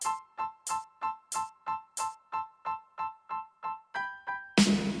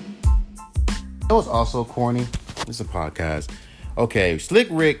That was also corny. It's a podcast. Okay, Slick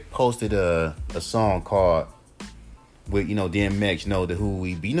Rick posted a song called with DMX, the who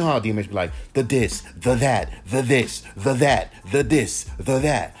we be. You know how DMX be like the this, the that, the this, the that, the this, the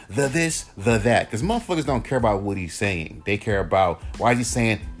that, the this, the that. Because motherfuckers don't care about what he's saying. They care about why is he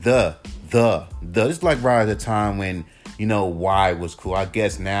saying the. It's like right at the time when why was cool. I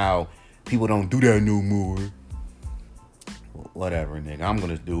guess now people don't do that no more. Whatever, nigga. I'm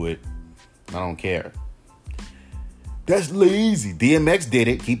gonna do it. I don't care. That's lazy. DMX did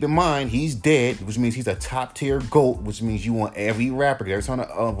it. Keep in mind, he's dead, which means he's a top tier GOAT, which means you want every rapper. Every time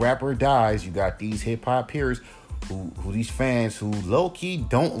a rapper dies, you got these hip hop peers who these fans who low key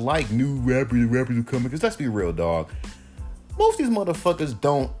don't like new rappers who come in. Because let's be real, dog. Most of these motherfuckers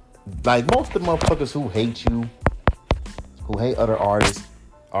don't like. Most of the motherfuckers who hate you, who hate other artists,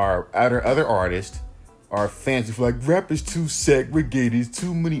 are other artists. Are fans who feel like rap is too segregated. There's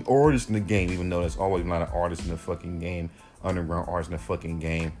too many artists in the game, even though there's always a lot of artists in the fucking game, underground artists in the fucking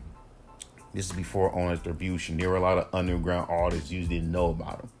game. This is before owner distribution. There were a lot of underground artists you didn't know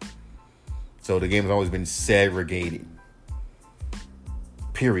about them. So the game has always been segregated.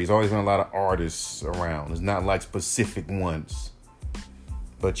 Period. There's always been a lot of artists around. It's not like specific ones.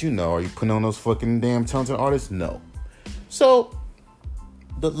 But are you putting on those fucking damn talented artists? No. So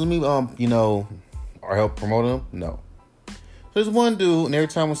let me or help promote them? No. There's one dude, and every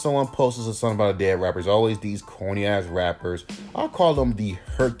time when someone posts a song about a dead rapper, there's always these corny ass rappers. I'll call them the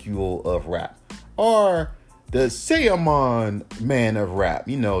Hercule of rap, or the Saiyaman man of rap.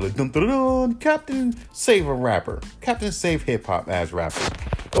 The dun Captain Save a rapper, Captain Save hip hop ass rapper.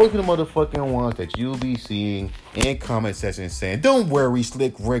 Those are the motherfucking ones that you'll be seeing in comment sections saying, "Don't worry,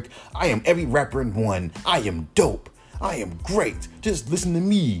 Slick Rick. I am every rapper in one. I am dope. I am great. Just listen to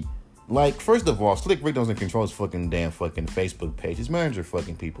me." Like, first of all, Slick Rick doesn't control his fucking Facebook page. His manager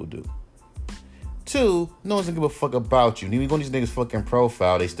fucking people do. Two, no one's gonna give a fuck about you. When you go to these niggas' fucking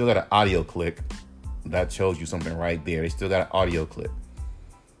profile, they still got an audio clip. That shows you something right there. They still got an audio clip.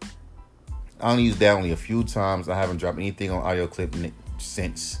 I only used that only a few times. I haven't dropped anything on audio clip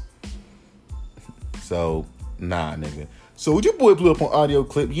since. So, nah, nigga. So, would your boy blew up on audio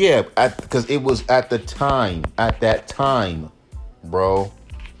clip? Yeah, because it was at that time, bro.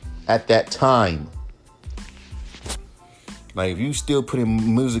 At that time. Like, if you still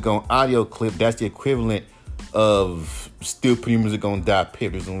putting music on audio clip, that's the equivalent of still putting music on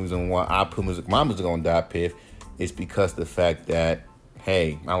 .piff. There's the reason why I put my music on .piff is because the fact that,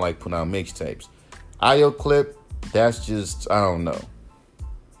 hey, I like putting out mixtapes. Audio clip, that's just, I don't know.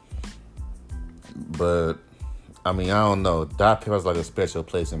 But, I don't know. .piff has like a special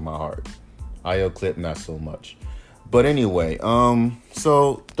place in my heart. Audio clip, not so much. But anyway,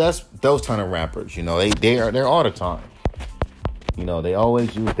 so that's those kind of rappers, they're all the time. They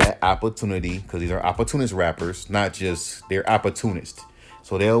always use that opportunity because these are opportunist rappers, not just they're opportunists.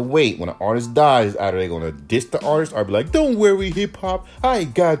 So they'll wait when an artist dies, either they're gonna diss the artist or be like, "Don't worry, hip hop, I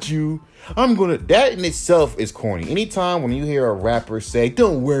got you." That in itself is corny. Anytime when you hear a rapper say,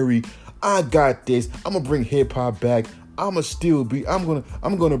 "Don't worry, I got this, I'm gonna bring hip hop back, I'm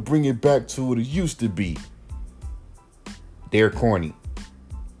gonna bring it back to what it used to be." They're corny.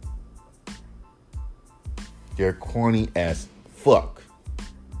 They're corny as fuck.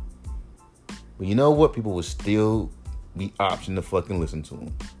 But you know what? People will still be option to fucking listen to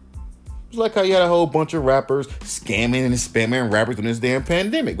them. It's like how you had a whole bunch of rappers scamming and spamming rappers during this damn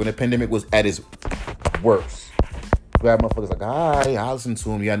pandemic. When the pandemic was at its worst. You had motherfuckers like, I listen to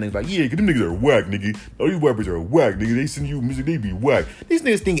them. You had niggas like, yeah, them niggas are whack, nigga. All these rappers are whack, nigga. They send you music, they be whack. These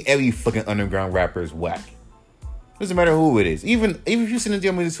niggas think every fucking underground rapper is whack. Doesn't matter who it is. Even if you send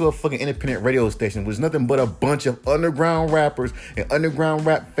your music to a fucking independent radio station, which is nothing but a bunch of underground rappers and underground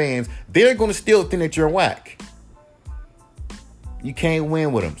rap fans, they're going to still think that you're whack. You can't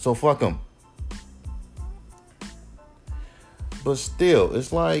win with them, so fuck them. But still,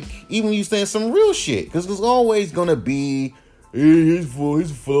 it's like, even you saying some real shit, because there's always going to be, hey, his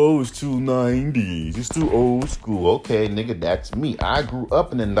flow is too 90s. It's too old school. Okay, nigga, that's me. I grew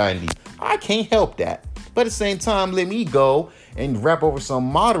up in the 90s. I can't help that. But at the same time, let me go and rap over some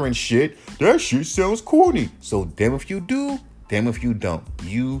modern shit. That shit sounds corny. So damn if you do, damn if you don't.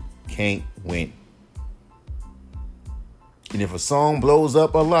 You can't win. And if a song blows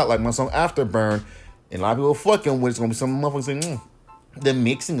up a lot, like my song Afterburn, and a lot of people fucking with it, it's going to be some motherfuckers saying, the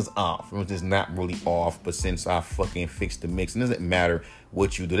mixing is off. Which is not really off, but since I fucking fixed the mix, it doesn't matter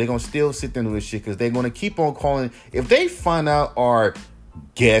what you do. They're going to still sit there and do this shit because they're going to keep on calling. If they find out or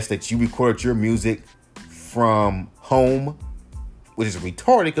guess that you recorded your music from home, which is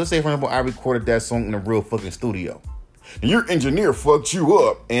retarded, because say, for example, I recorded that song in a real fucking studio. And your engineer fucked you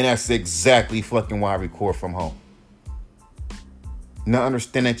up. And that's exactly fucking why I record from home. Now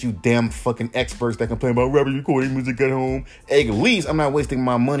understand that you damn fucking experts that complain about rappers recording music at home. At least I'm not wasting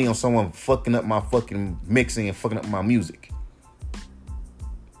my money on someone fucking up my fucking mixing and fucking up my music.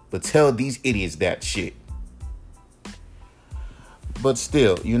 But tell these idiots that shit. But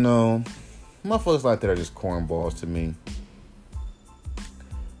still, you know, motherfuckers like that are just cornballs to me.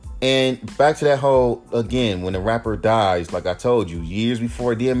 And back to that whole, again, when a rapper dies, like I told you, years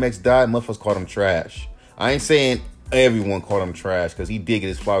before DMX died, motherfuckers called him trash. I ain't saying everyone called him trash because he did get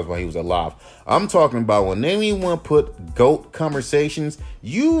his flowers while he was alive. I'm talking about when anyone put GOAT conversations,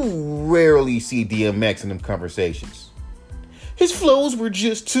 you rarely see DMX in them conversations. His flows were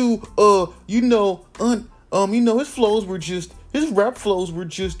just too, his rap flows were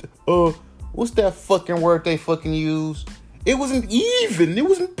just, what's that fucking word they fucking use? It wasn't even. It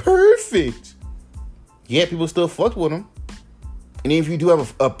wasn't perfect. Yeah, people still fucked with him. And if you do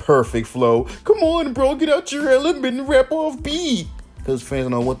have a perfect flow, come on, bro, get out your element and rap off beat. Because fans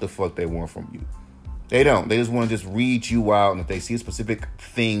don't know what the fuck they want from you. They don't. They just want to just read you out. And if they see a specific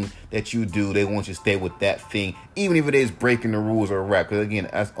thing that you do, they want you to stay with that thing. Even if it is breaking the rules of rap. Because again,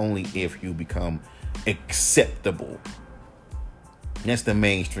 that's only if you become acceptable. That's the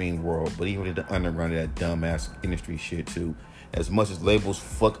mainstream world. But even the underground of that dumbass industry shit too. As much as labels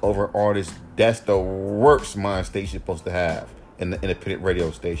fuck over artists, that's the worst mind state you're supposed to have. In the independent radio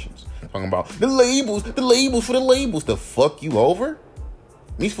stations. Talking about the labels for the labels to fuck you over?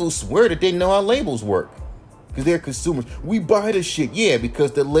 These fools swear that they know how labels work. Because they're consumers. We buy the shit, yeah,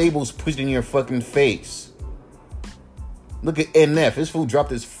 because the labels push it in your fucking face. Look at NF. This fool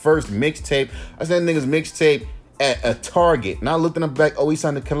dropped his first mixtape. I said that nigga's mixtape at a Target. And I looked in the back, oh, he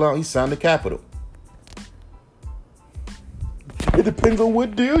signed the Cologne, he signed the Capitol. It depends on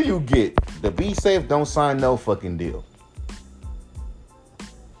what deal you get. The Be Safe don't sign no fucking deal.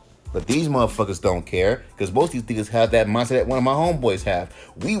 But these motherfuckers don't care because most of these niggas have that mindset that one of my homeboys have.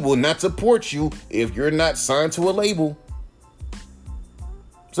 We will not support you if you're not signed to a label.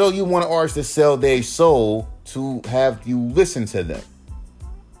 So you want an artist to sell their soul to have you listen to them.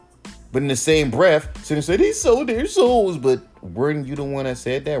 But in the same breath, sit and say they sold their souls. But weren't you the one that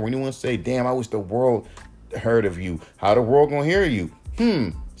said that? Weren't you the one to say, damn, I wish the world heard of you. How the world gonna hear you?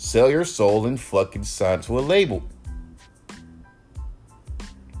 Sell your soul and fucking sign to a label.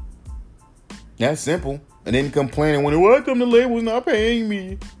 That's simple. And then complaining when why come the label's not paying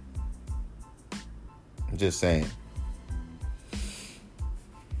me? I'm just saying.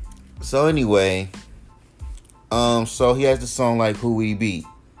 So anyway, so he has the song like Who We Be,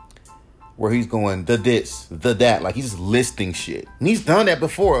 where he's going the this, the that, like he's just listing shit. And he's done that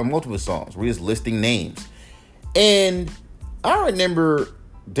before on multiple songs where he's listing names. And I remember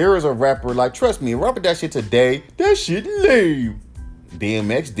there was a rapper, like, trust me, a rapper that shit today, that shit lame.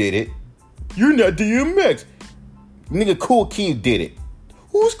 DMX did it. You're not DMX. Nigga Kool Keith did it.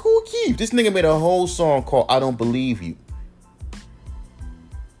 Who's Kool Keith? This nigga made a whole song called I Don't Believe You.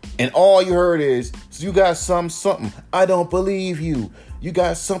 And all you heard is, so you got something. I don't believe you. You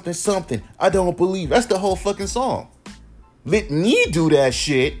got something. I don't believe. That's the whole fucking song. Let me do that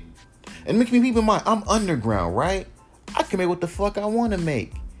shit. And make me keep in mind, I'm underground, right? I can make what the fuck I want to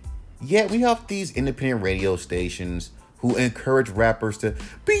make. Yeah, we have these independent radio stations who encourage rappers to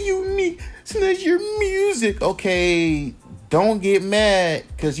be unique. So that's your music. Okay, don't get mad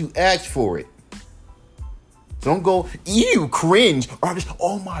because you asked for it. So don't go, ew, cringe. Or just,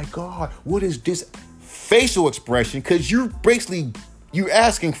 oh my God, what is this facial expression? Because you're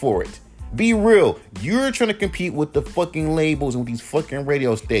asking for it. Be real. You're trying to compete with the fucking labels and with these fucking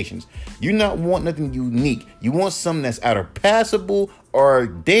radio stations. You not want nothing unique. You want something that's either passable or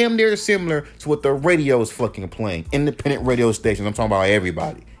damn near similar to what the radio is fucking playing. Independent radio stations. I'm talking about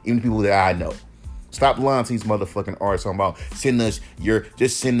everybody. Even the people that I know. Stop lying to these motherfucking artists talking about send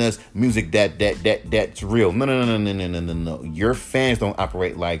us music that's real. No. Your fans don't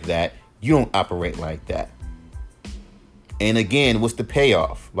operate like that. You don't operate like that. And again, what's the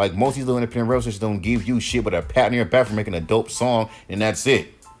payoff? Like most of these little independent radio stations don't give you shit but a pat on your back for making a dope song, and that's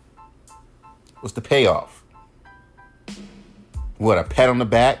it. What's the payoff? What, a pat on the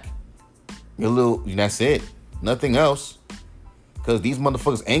back? That's it. Nothing else. Because these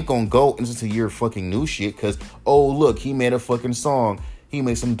motherfuckers ain't gonna go into your fucking new shit because, oh, look, he made a fucking song. He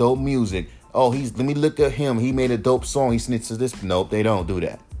made some dope music. Oh, let me look at him. He made a dope song. He snitched to this. Nope, they don't do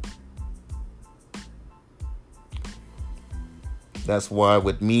that. That's why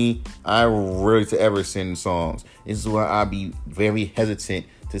with me, I rarely to ever send songs. This is why I be very hesitant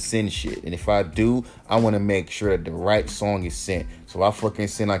to send shit. And if I do, I want to make sure that the right song is sent. So I fucking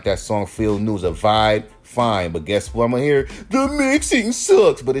sing like that song Feel New is a vibe, fine. But guess what I'm gonna hear? The mixing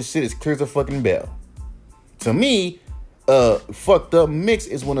sucks. But this shit is clear as a fucking bell. To me, fucked up mix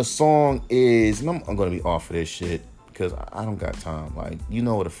is when a song is, and I'm gonna be off of this shit because I don't got time. Like, you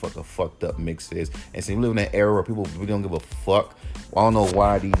know what the fuck a fucked up mix is. And so you live in that era where people really don't give a fuck. Well, I don't know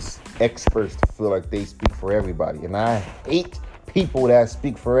why these experts feel like they speak for everybody. And I hate people that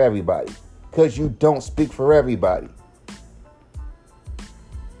speak for everybody. Because you don't speak for everybody.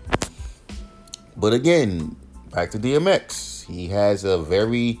 But again, back to DMX. He has a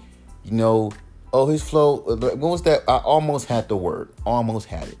very, his flow. What was that? I almost had the word. Almost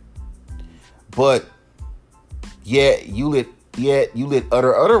had it. But you let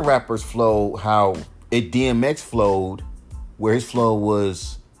other rappers flow how DMX flowed, where his flow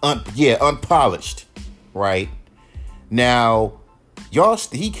was unpolished, right? Now,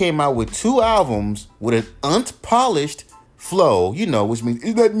 he came out with 2 albums with an unpolished flow, which means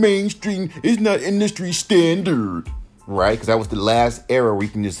it's not mainstream, it's not industry standard, right? Because that was the last era where you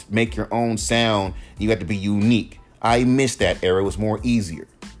can just make your own sound. You got to be unique. I miss that era. It was more easier.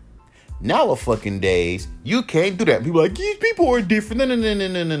 Now a fucking days, you can't do that. People are like, these people are different.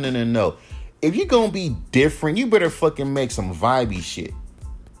 No. If you're gonna be different, you better fucking make some vibey shit.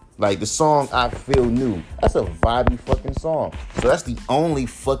 Like the song I Feel New. That's a vibey fucking song. So that's the only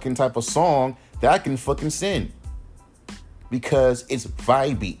fucking type of song that I can fucking sing. Because it's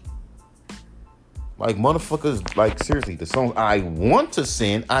vibey. Like motherfuckers, like seriously, the songs I want to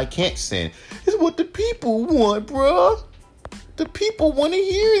sing, I can't sing. It's what the people want, bruh. The people want to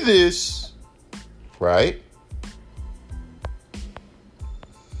hear this. Right?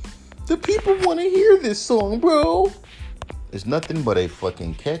 The people want to hear this song, bro. It's nothing but a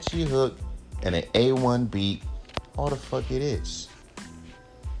fucking catchy hook and an A1 beat. All the fuck it is.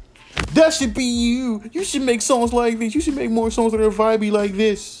 That should be you. You should make songs like this. You should make more songs that are vibey like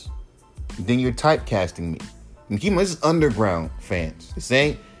this. Then you're typecasting me. And keep in mind, this is underground, fans. This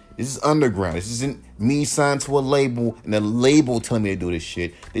is underground. This isn't me signed to a label and the label telling me to do this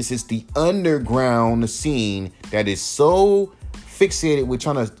shit. This is the underground scene that is so fixated with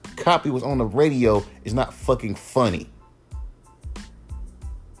trying to copy what's on the radio. Is not fucking funny.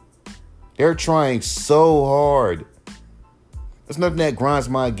 They're trying so hard. There's nothing that grinds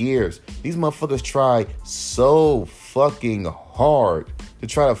my gears. These motherfuckers try so fucking hard to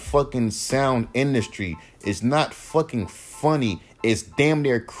try to fucking sound industry. It's not fucking funny. It's damn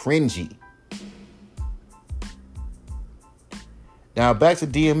near cringy. Now back to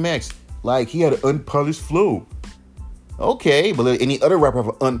DMX. Like, he had an unpolished flow. Okay, but any other rapper have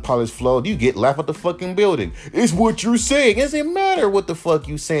an unpolished flow, you get laughed at the fucking building. It's what you're saying. It doesn't matter what the fuck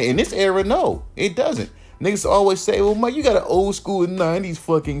you saying. In this era, no, it doesn't. Niggas always say, well, Mike, you got an old school 90s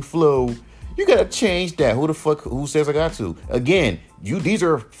fucking flow. You gotta change that. Who says I got to? Again, these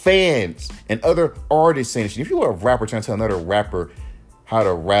are fans and other artists saying shit. If you are a rapper trying to tell another rapper how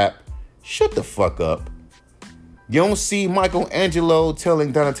to rap, shut the fuck up. You don't see Michelangelo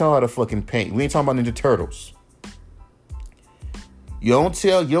telling Donatello how to fucking paint. We ain't talking about Ninja Turtles. You don't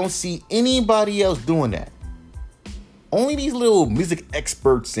see anybody else doing that. Only these little music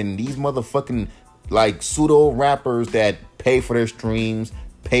experts and these motherfucking like pseudo rappers that pay for their streams,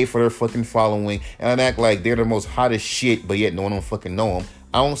 pay for their fucking following, and act like they're the most hottest shit, but yet no one don't fucking know them.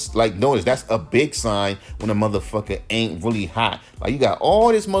 I don't notice that's a big sign when a motherfucker ain't really hot. Like, you got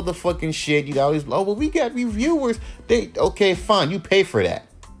all this motherfucking shit. You got all these, well, we got reviewers. Okay, fine, you pay for that.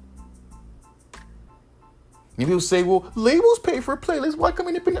 And people say, well, labels pay for a playlist. Why come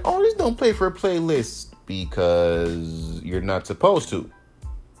independent artists don't pay for a playlist? Because you're not supposed to.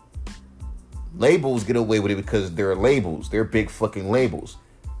 Labels get away with it because they're labels. They're big fucking labels.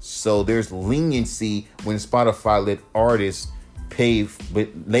 So there's leniency when Spotify let artists pay, but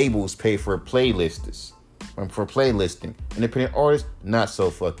labels pay for playlists. For playlisting. Independent artists, not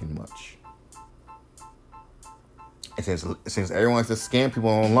so fucking much. And since everyone likes to scam people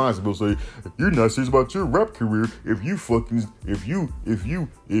online, so people say, you're not serious about your rap career if you think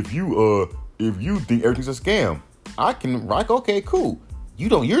everything's a scam. Okay, cool.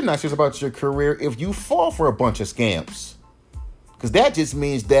 You're not serious about your career if you fall for a bunch of scams. Because that just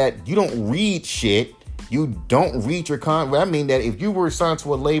means that you don't read shit. You don't read your contract. I mean that if you were signed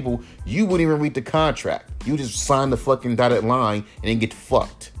to a label, you wouldn't even read the contract. You just sign the fucking dotted line and then get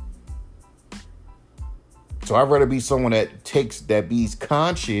fucked. So I'd rather be someone that be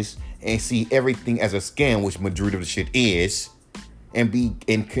conscious and see everything as a scam, which majority of the shit is, and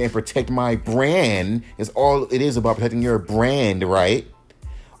can protect my brand. Is all it is about, protecting your brand, right?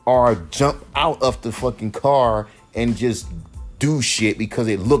 Or jump out of the fucking car and just do shit because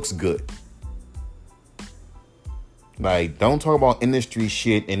it looks good. Like, don't talk about industry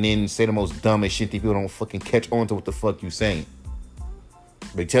shit and then say the most dumbest shit that people don't fucking catch on to what the fuck you saying.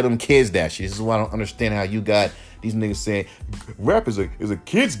 But tell them kids that shit. This is why I don't understand how you got these niggas saying rap is a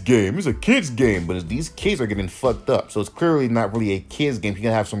kid's game. It's a kid's game. But these kids are getting fucked up. So it's clearly not really a kid's game. You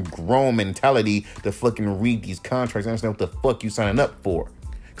gotta have some grown mentality to fucking read these contracts and understand what the fuck you signing up for.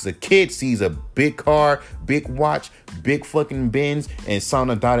 Because a kid sees a big car, big watch, big fucking Benz, and saw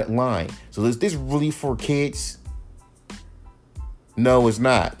on a dotted line. So is this really for kids? No, it's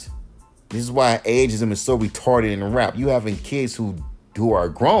not. This is why ageism is so retarded in rap. You having kids who are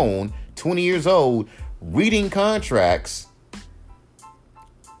grown, 20 years old, reading contracts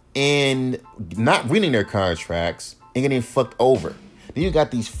and not reading their contracts and getting fucked over. Then you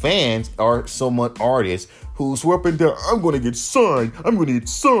got these fans or somewhat artists who swear up and down, I'm going to get signed. I'm going to get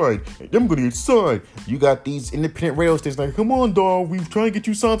signed. I'm going to get signed. You got these independent radio stations like, come on, dog. We're trying to get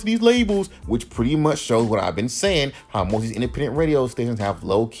you signed to these labels, which pretty much shows what I've been saying, how most of these independent radio stations have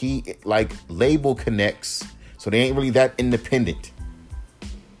low-key, like, label connects. So they ain't really that independent.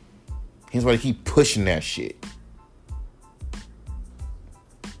 Here's why they keep pushing that shit.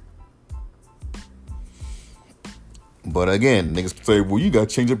 But again, niggas say, well, you got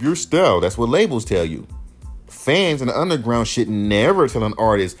to change up your style. That's what labels tell you. Fans in the underground shit never tell an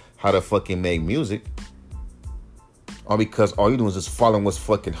artist how to fucking make music. Or because all you doing is just following what's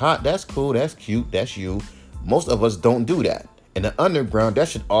fucking hot. That's cool. That's cute. That's you. Most of us don't do that. In the underground, that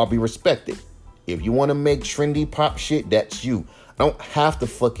should all be respected. If you want to make trendy pop shit, that's you. I don't have to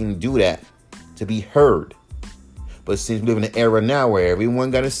fucking do that to be heard. But since we live in an era now where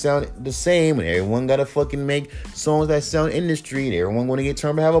everyone got to sound the same and everyone got to fucking make songs that sound industry and everyone want to get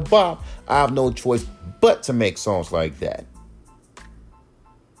turned to have a bop, I have no choice but to make songs like that.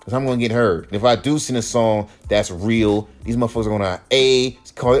 Because I'm going to get heard. And if I do sing a song that's real, these motherfuckers are going to A,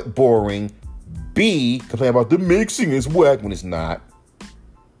 call it boring, B, complain about the mixing is whack when it's not.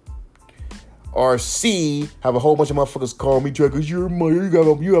 Or C, have a whole bunch of motherfuckers call me because you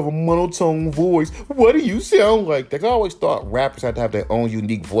have a monotone voice. What do you sound like? Because I always thought rappers had to have their own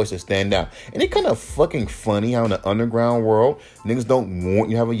unique voice to stand out. And it's kind of fucking funny how in the underground world, niggas don't want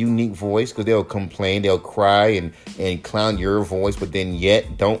you to have a unique voice because they'll complain, they'll cry and clown your voice, but then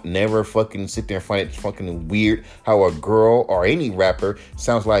yet don't never fucking sit there and find it fucking weird how a girl or any rapper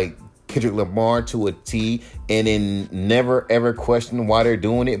sounds like Kendrick Lamar to a T, and then never ever question why they're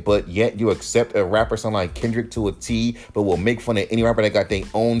doing it, but yet you accept a rapper sound like Kendrick to a T, but will make fun of any rapper that got their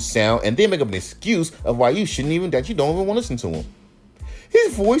own sound, and then make up an excuse of why you don't even want to listen to him.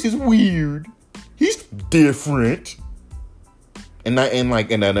 His voice is weird. He's different. And not in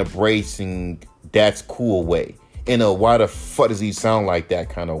like in an embracing that's cool way. In a why the fuck does he sound like that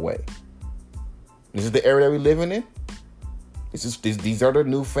kind of way. This is the era that we're living in. These are the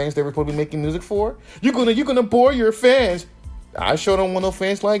new fans that we're supposed to be making music for. You're gonna bore your fans. I sure don't want no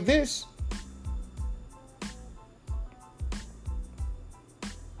fans like this. I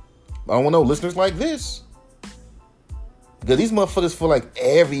don't want no listeners like this. Because these motherfuckers feel like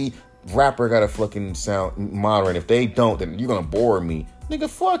every rapper got a fucking sound modern. If they don't, then you're gonna bore me. Nigga,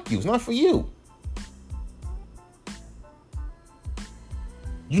 fuck you. It's not for you.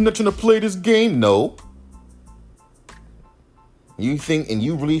 You not trying to play this game? No.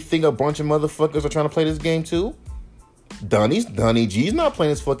 You really think a bunch of motherfuckers are trying to play this game too? Donnie G's not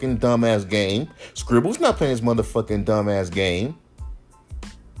playing this fucking dumbass game. Scribble's not playing this motherfucking dumbass game.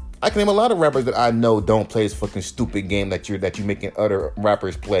 I can name a lot of rappers that I know don't play this fucking stupid game that you're making other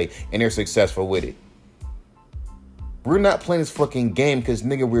rappers play, and they're successful with it. We're not playing this fucking game because,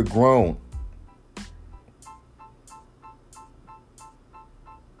 nigga, we're grown.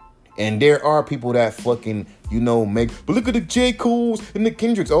 And there are people that fucking, make... But look at the J. Cole's and the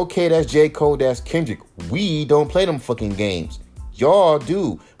Kendricks. Okay, that's J. Cole, that's Kendrick. We don't play them fucking games. Y'all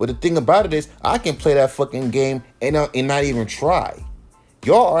do. But the thing about it is, I can play that fucking game and not even try.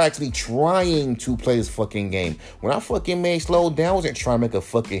 Y'all are actually trying to play this fucking game. When I fucking made Slow Down, I wasn't trying to make a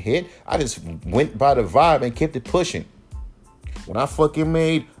fucking hit. I just went by the vibe and kept it pushing. When I fucking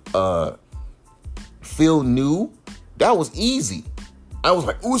made Feel New, that was easy. I was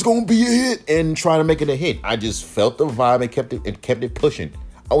like, oh, it's gonna be a hit, and trying to make it a hit. I just felt the vibe and kept it pushing.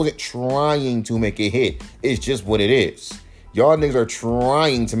 I wasn't trying to make a hit. It's just what it is. Y'all niggas are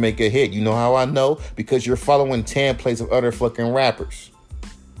trying to make a hit. You know how I know? Because you're following templates of other fucking rappers.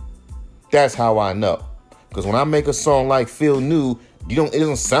 That's how I know. Because when I make a song like Feel New, it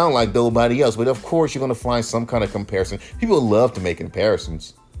doesn't sound like nobody else. But of course, you're gonna find some kind of comparison. People love to make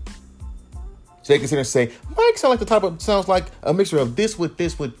comparisons. So they can sit there and say, Mike sounds like the type of sounds like a mixture of this with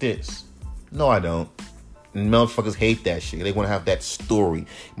this with this. No, I don't. And motherfuckers hate that shit. They want to have that story.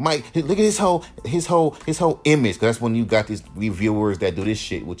 Mike, look at his whole image. Cause that's when you got these reviewers that do this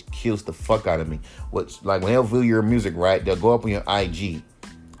shit, which kills the fuck out of me. Which, like, when they'll view your music, right? They'll go up on your IG,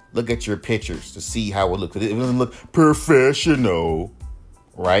 look at your pictures to see how it looks. It doesn't look professional,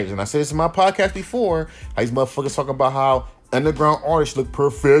 right? And I said this in my podcast before. How these motherfuckers talking about how underground artists look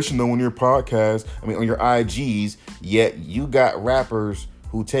professional on your podcast. On your IGs. Yet you got rappers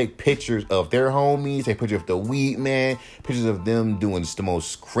who take pictures of their homies, take pictures of the weed man, pictures of them doing the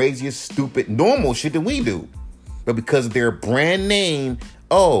most craziest, stupid, normal shit that we do. But because of their brand name,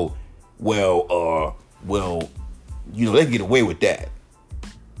 they can get away with that.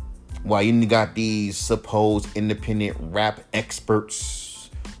 Why you got these supposed independent rap experts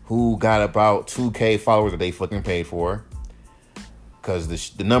who got about 2K followers that they fucking paid for. Because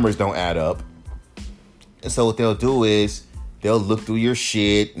the numbers don't add up. And so what they'll do is they'll look through your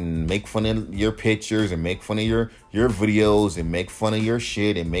shit and make fun of your pictures and make fun of your videos and make fun of your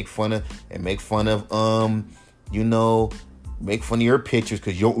shit and make fun of your pictures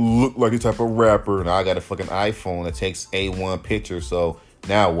because you don't look like the type of rapper. And I got a fucking iPhone that takes A1 pictures. So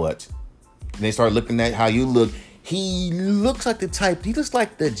now what? And they start looking at how you look. He looks like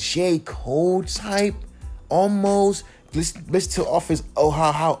the J. Cole type almost. Listen to off his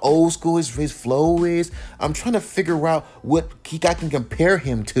how old school his flow is. I'm trying to figure out what I can compare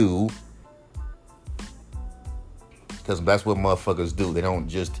him to. Because that's what motherfuckers do. They don't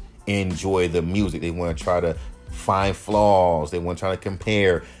just enjoy the music. They want to try to find flaws. They want to try to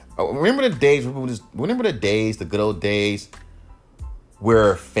compare. Remember the days, the good old days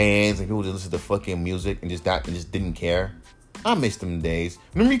where fans and people just listen to fucking music and just didn't care? I miss them days.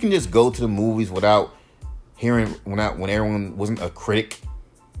 Remember you can just go to the movies without hearing when everyone wasn't a critic.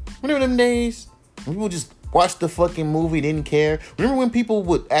 Remember them days when people just watched the fucking movie, didn't care? Remember when people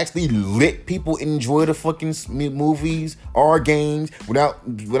would actually let people enjoy the fucking movies or games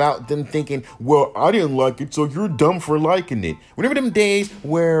without them thinking, well, I didn't like it, so you're dumb for liking it. Remember them days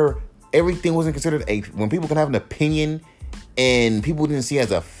where everything wasn't considered when people can have an opinion and people didn't see it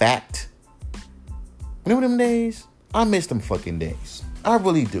as a fact? Remember them days? I miss them fucking days. I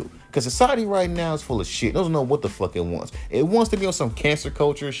really do. Because society right now is full of shit. It doesn't know what the fuck it wants. It wants to be on some cancer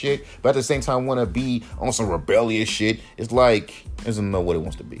culture shit, but at the same time want to be on some rebellious shit. It's like, it doesn't know what it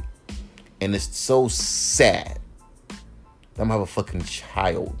wants to be. And it's so sad that I'm gonna have a fucking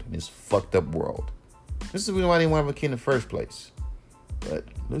child in this fucked up world. This is the reason why I didn't want to have a kid in the first place. But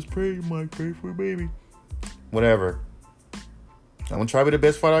let's pray, Mike. Pray for a baby. Whatever. I'm gonna try to be the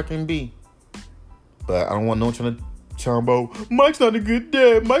best father I can be. But I don't want no one trying to Mike's not a good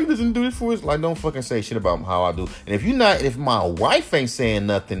dad. Mike doesn't do this for us. Like, don't fucking say shit about how I do. And if my wife ain't saying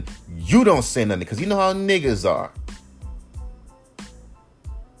nothing, you don't say nothing. Because you know how niggas are.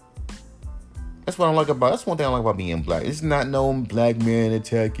 That's one thing I like about being black. It's not no black man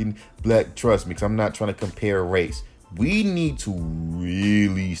attacking black. Trust me, because I'm not trying to compare race. We need to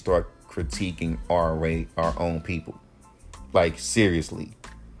really start critiquing our own people. Like, seriously.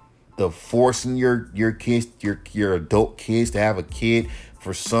 The forcing your kids, your adult kids to have a kid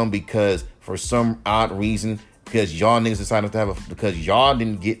for some odd reason, because y'all niggas decided to because y'all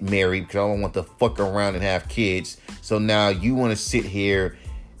didn't get married, because y'all don't want to fuck around and have kids. So now you want to sit here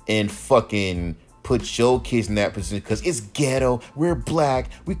and fucking put your kids in that position because it's ghetto. We're black.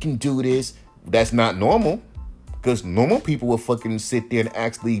 We can do this. That's not normal. Because normal people will fucking sit there and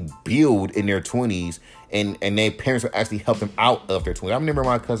actually build in their 20s and their parents will actually help them out of their 20s. I remember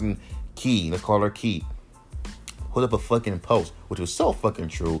my cousin Key, let's call her Key, put up a fucking post, which was so fucking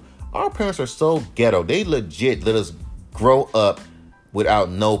true. Our parents are so ghetto. They legit let us grow up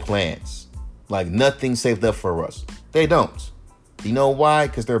without no plans. Like nothing saved up for us. They don't. You know why?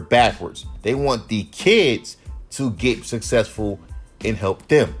 Because they're backwards. They want the kids to get successful and help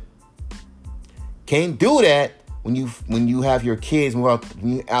them. Can't do that. When you have your kids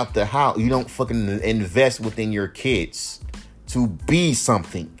move out the house, you don't fucking invest within your kids to be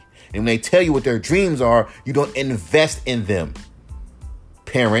something. And when they tell you what their dreams are, you don't invest in them.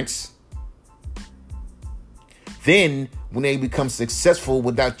 Parents. Then when they become successful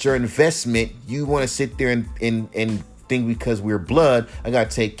without your investment, you want to sit there and think because we're blood, I got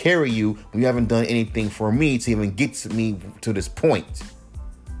to take care of you when you haven't done anything for me to even get me to this point.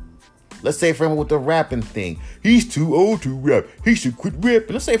 Let's say, for example, with the rapping thing, he's too old to rap. He should quit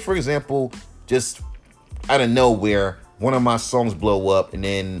rapping. Let's say, for example, just out of nowhere, one of my songs blow up and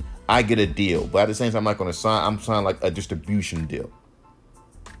then I get a deal. But at the same time, I'm not going to sign. I'm signing like a distribution deal.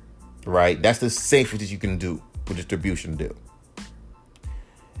 Right? That's the safest that you can do with distribution deal.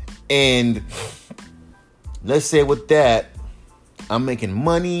 And let's say with that, I'm making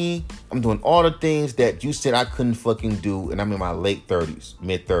money. I'm doing all the things that you said I couldn't fucking do, and I'm in my late 30s,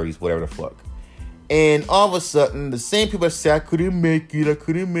 mid 30s, whatever the fuck. And all of a sudden, the same people that say I couldn't make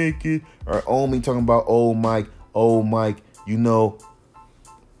it, are on me talking about, oh Mike, you know,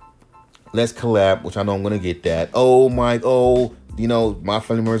 let's collab, which I know I'm gonna get that. Oh Mike, you know, my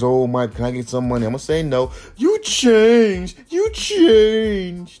family members, oh Mike, can I get some money? I'm gonna say no. You changed.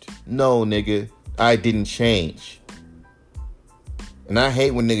 No, nigga, I didn't change. And I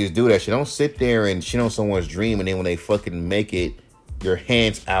hate when niggas do that shit. Don't sit there and shit on someone's dream, and then when they fucking make it, your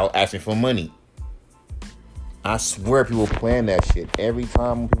hands out asking for money. I swear people plan that shit. Every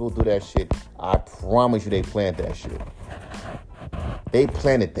time people do that shit, I promise you they planned that shit. They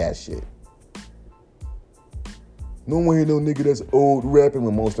planted that shit. No one here no nigga that's old rapping,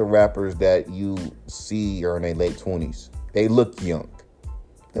 when most of the rappers that you see are in their late 20s. They look young.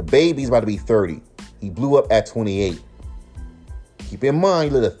 The baby's about to be 30. He blew up at 28. Keep in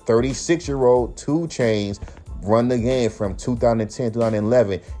mind, you let a 36-year-old 2 Chainz run the game from 2010,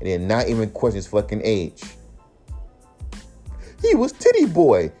 2011, and then not even question his fucking age. He was Titty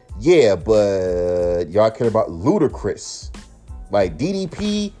Boy. Yeah, but y'all care about Ludacris. Like,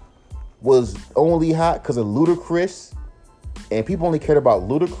 DDP was only hot because of Ludacris, and people only cared about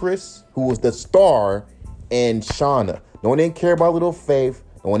Ludacris, who was the star, and Shawnna. No one didn't care about Little Faith.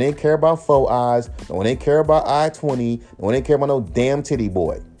 No one didn't care about Four Eyes. No one didn't care about I-20. No one didn't care about no damn Titty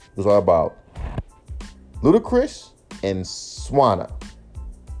Boy. It was all about Ludacris and Shawnna.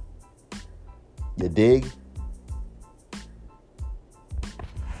 You dig?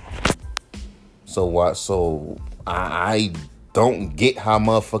 So what? So I don't get how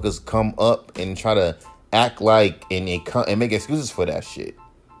motherfuckers come up and try to act like and make excuses for that shit.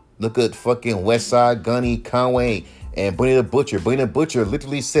 Look at fucking Westside Gunny, Conway, and Bunny the Butcher. Bunny the Butcher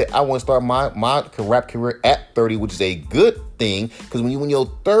literally said, I want to start my rap career at 30, which is a good thing, because when you're in your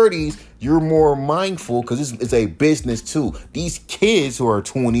 30s, you're more mindful, because it's a business too. These kids who are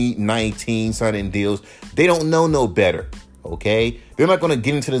 20, 19, signing deals, they don't know no better, okay? They're not going to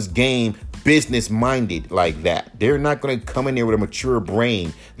get into this game business-minded like that. They're not going to come in there with a mature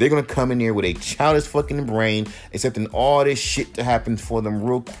brain. They're going to come in there with a childish fucking brain, accepting all this shit to happen for them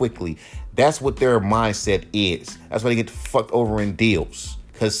real quickly. That's what their mindset is. That's why they get fucked over in deals,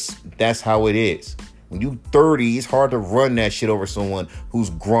 because that's how it is. When you 30, it's hard to run that shit over someone who's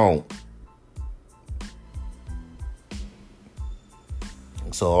grown.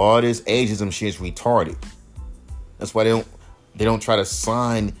 So all this ageism shit is retarded. That's why they don't try to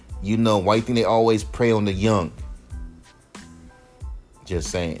sign. You know, why you think they always prey on the young? Just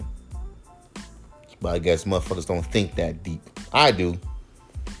saying. But I guess motherfuckers don't think that deep. I do.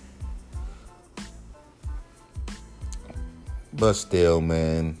 But still,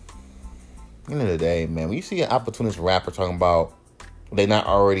 man. At the end of the day, man, when you see an opportunist rapper talking about they not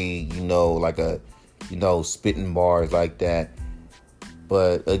already, spitting bars like that.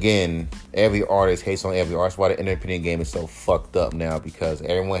 But again, every artist hates on every artist. Why the independent game is so fucked up now, because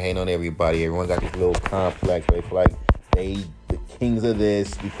everyone hating on everybody. Everyone got this little complex where they feel like they the kings of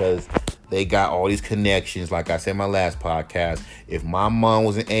this because they got all these connections. Like I said in my last podcast, if my mom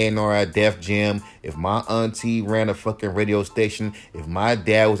was an A&R at Def Jam, if my auntie ran a fucking radio station, if my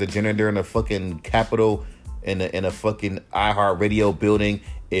dad was a janitor in a fucking Capitol in a fucking iHeart Radio building,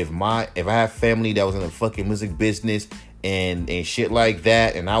 if I have family that was in the fucking music business and shit like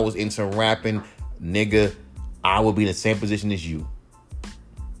that, and I was into rapping, nigga, I would be in the same position as you.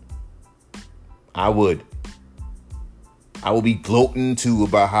 I would be gloating too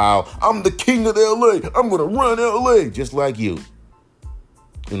about how I'm the king of LA. I'm gonna run LA just like you.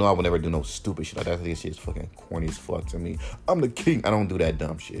 You know, I would never do no stupid shit like that. This shit's fucking corny as fuck to me. I'm the king. I don't do that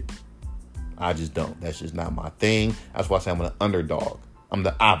dumb shit. I just don't. That's just not my thing. That's why I say I'm an underdog. I'm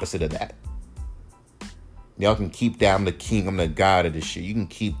the opposite of that. Y'all can keep that. I'm the king. I'm the god of this shit. You can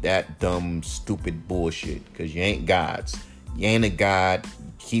keep that dumb, stupid bullshit, because you ain't gods. You ain't a god.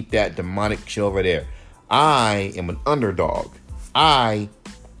 Keep that demonic shit over there. I am an underdog. I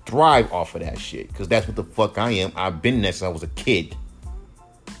thrive off of that shit, because that's what the fuck I am. I've been there since I was a kid.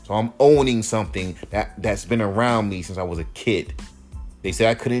 So I'm owning something that's been around me since I was a kid. They said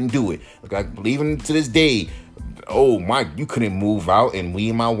I couldn't do it. Like, even to this day, oh, Mike, you couldn't move out, and me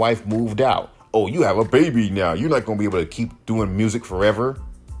and my wife moved out. Oh, you have a baby now. You're not going to be able to keep doing music forever.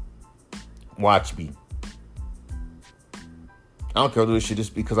 Watch me. I don't care to do this shit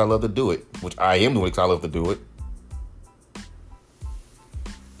just because I love to do it, which I am doing because I love to do it.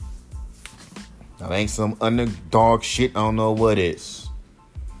 Now, that ain't some underdog shit. I don't know what is.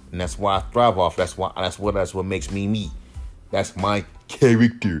 And that's why I thrive off. That's what makes me me. That's my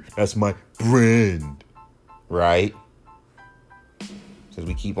character. That's my brand. Right? Since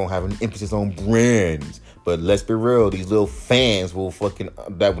we keep on having emphasis on brands. But let's be real, these little fans will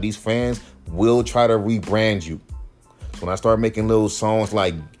these fans will try to rebrand you. So when I start making little songs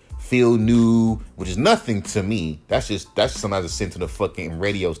like Feel New, which is nothing to me, that's something I just sent to the fucking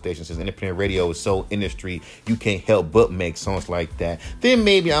radio station. Since independent radio is so industry, you can't help but make songs like that. Then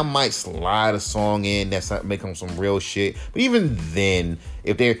maybe I might slide a song in that's not making some real shit. But even then,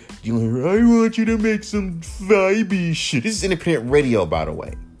 if I want you to make some vibey shit. This is independent radio, by the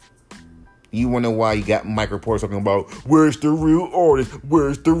way. You wonder why you got Mike Reports talking about where's the real artist?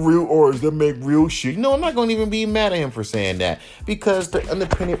 Where's the real artists that make real shit? No, I'm not gonna even be mad at him for saying that. Because in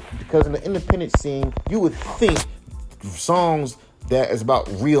the independent scene, you would think songs that is about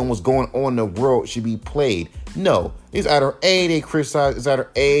real and what's going on in the world should be played. No. It's either A, they criticize, it's either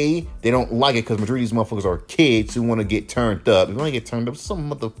A, they don't like it because majority of these motherfuckers are kids who want to get turned up. They want to get turned up,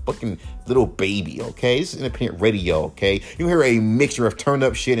 some motherfucking little baby, okay? This is independent radio, okay? You hear a mixture of turned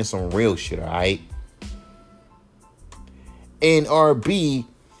up shit and some real shit, alright? And RB,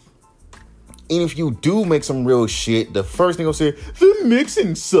 and if you do make some real shit, the first thing I'll say, the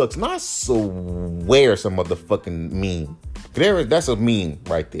mixing sucks. And I swear some motherfucking meme. That's a meme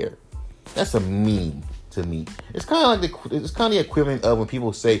right there. That's a meme to me. It's kind of the equivalent of when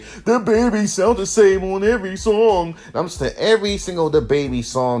people say the baby sounds the same on every song. And I'm just saying every single the baby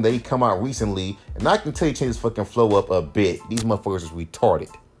song that he come out recently, and I can tell you change his fucking flow up a bit. These motherfuckers is retarded.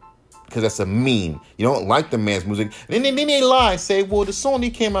 Because that's a meme. You don't like the man's music. And then they lie and say, well, the song he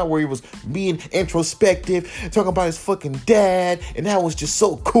came out where he was being introspective, talking about his fucking dad, and that was just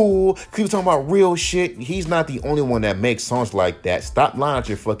so cool. Because he was talking about real shit. He's not the only one that makes songs like that. Stop lying at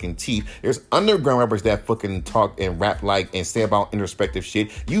your fucking teeth. There's underground rappers that fucking talk and rap like and say about introspective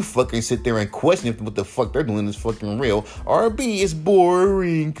shit. You fucking sit there and question if what the fuck they're doing is fucking real. R&B is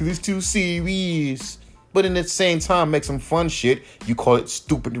boring because it's too serious. But in the same time, make some fun shit. You call it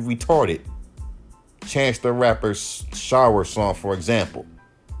stupid and retarded. Chance the Rapper's shower song, for example.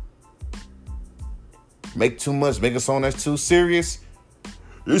 Make too much. Make a song that's too serious.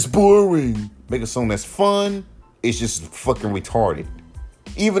 It's boring. Make a song that's fun. It's just fucking retarded.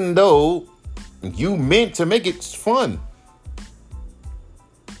 Even though you meant to make it fun.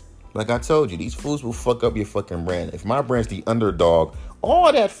 Like I told you, these fools will fuck up your fucking brand. If my brand's the underdog,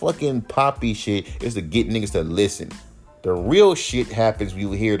 all that fucking poppy shit is to get niggas to listen. The real shit happens when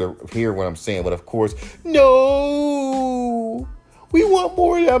you hear what I'm saying. But of course, no, we want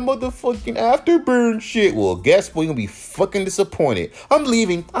more of that motherfucking afterburn shit. Well, guess what? You're gonna be fucking disappointed. I'm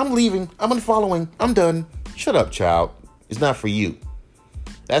leaving. I'm unfollowing. I'm done. Shut up, child. It's not for you.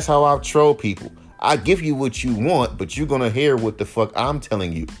 That's how I troll people. I give you what you want, but you're gonna hear what the fuck I'm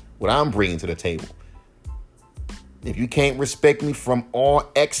telling you, what I'm bringing to the table. If you can't respect me from all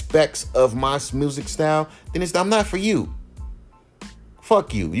aspects of my music style, then I'm not for you.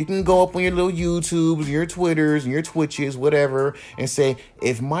 Fuck you. You can go up on your little YouTubes, your Twitters, and your Twitches, whatever, and say,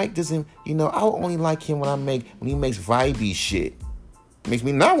 if Mike doesn't, I'll only like him when he makes vibey shit. Makes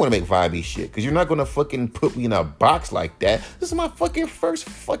me not want to make vibey shit, because you're not going to fucking put me in a box like that. This is my fucking first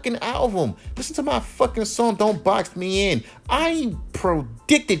fucking album. Listen to my fucking song, Don't Box Me In. I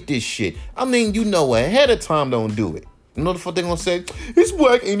predicted this shit. I mean, ahead of time, don't do it. You know the fuck they're going to say? It's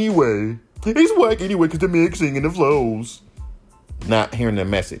whack anyway. It's whack anyway because the mixing and the flows. Not hearing the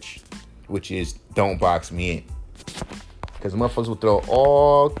message, which is don't box me in. Because motherfuckers will throw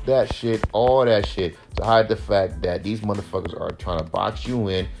all that shit to hide the fact that these motherfuckers are trying to box you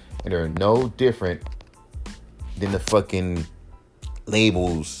in, and they're no different than the fucking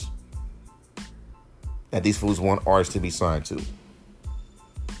labels that these fools want artists to be signed to.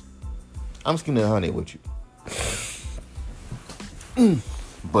 I'm just keeping it 100 with you.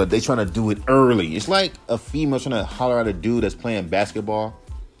 But they trying to do it early. It's like a female trying to holler at a dude that's playing basketball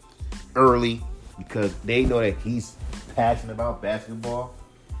early because they know that he's passionate about basketball,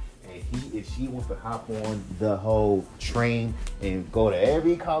 and if she wants to hop on the whole train and go to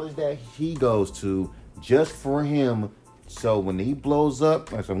every college that he goes to just for him, so when he blows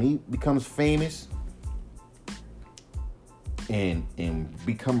up, like when he becomes famous and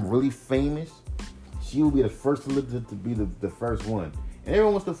become really famous, she will be the first to be the first one. And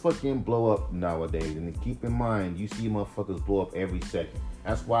everyone wants to fucking blow up nowadays, and keep in mind, you see motherfuckers blow up every second.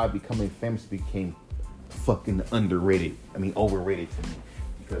 That's why becoming famous became fucking overrated to me,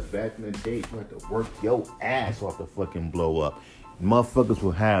 because back in the day you had to work your ass off to fucking blow up. Motherfuckers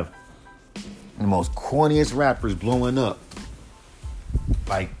will have the most corniest rappers blowing up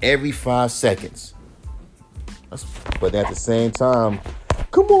like every 5 seconds, but at the same time,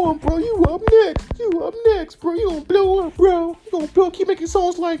 come on, bro, you up next, bro, you gonna blow up, bro, you gonna blow up, keep making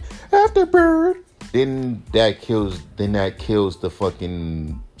songs like Afterbird, then that kills the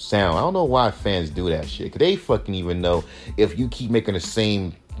fucking sound. I don't know why fans do that shit. Cause they fucking even know if you keep making the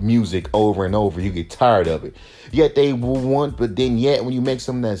same music over and over, you get tired of it. Yet they will want, but then yet when you make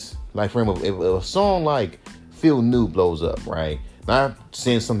something that's like, for example, if a song like Feel New blows up, right? Not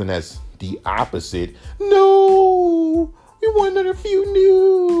saying something that's the opposite. No, we want another Feel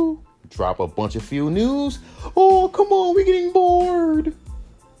New. Drop a bunch of Feel News. Oh, come on, we're getting bored.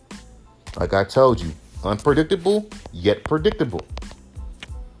 Like I told you, unpredictable, yet predictable.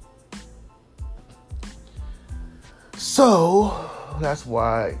 So, that's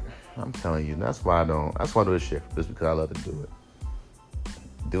why, I'm telling you, that's why I do this shit. Just because I love to do it.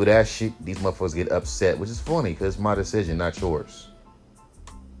 Do that shit, these motherfuckers get upset, which is funny, because it's my decision, not yours.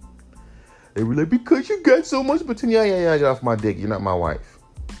 They were like, because you got so much potential. Yeah, get off my dick. You're not my wife.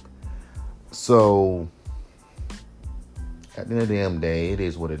 So, at the end of the damn day, it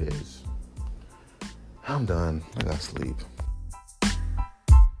is what it is. I'm done. I gotta sleep.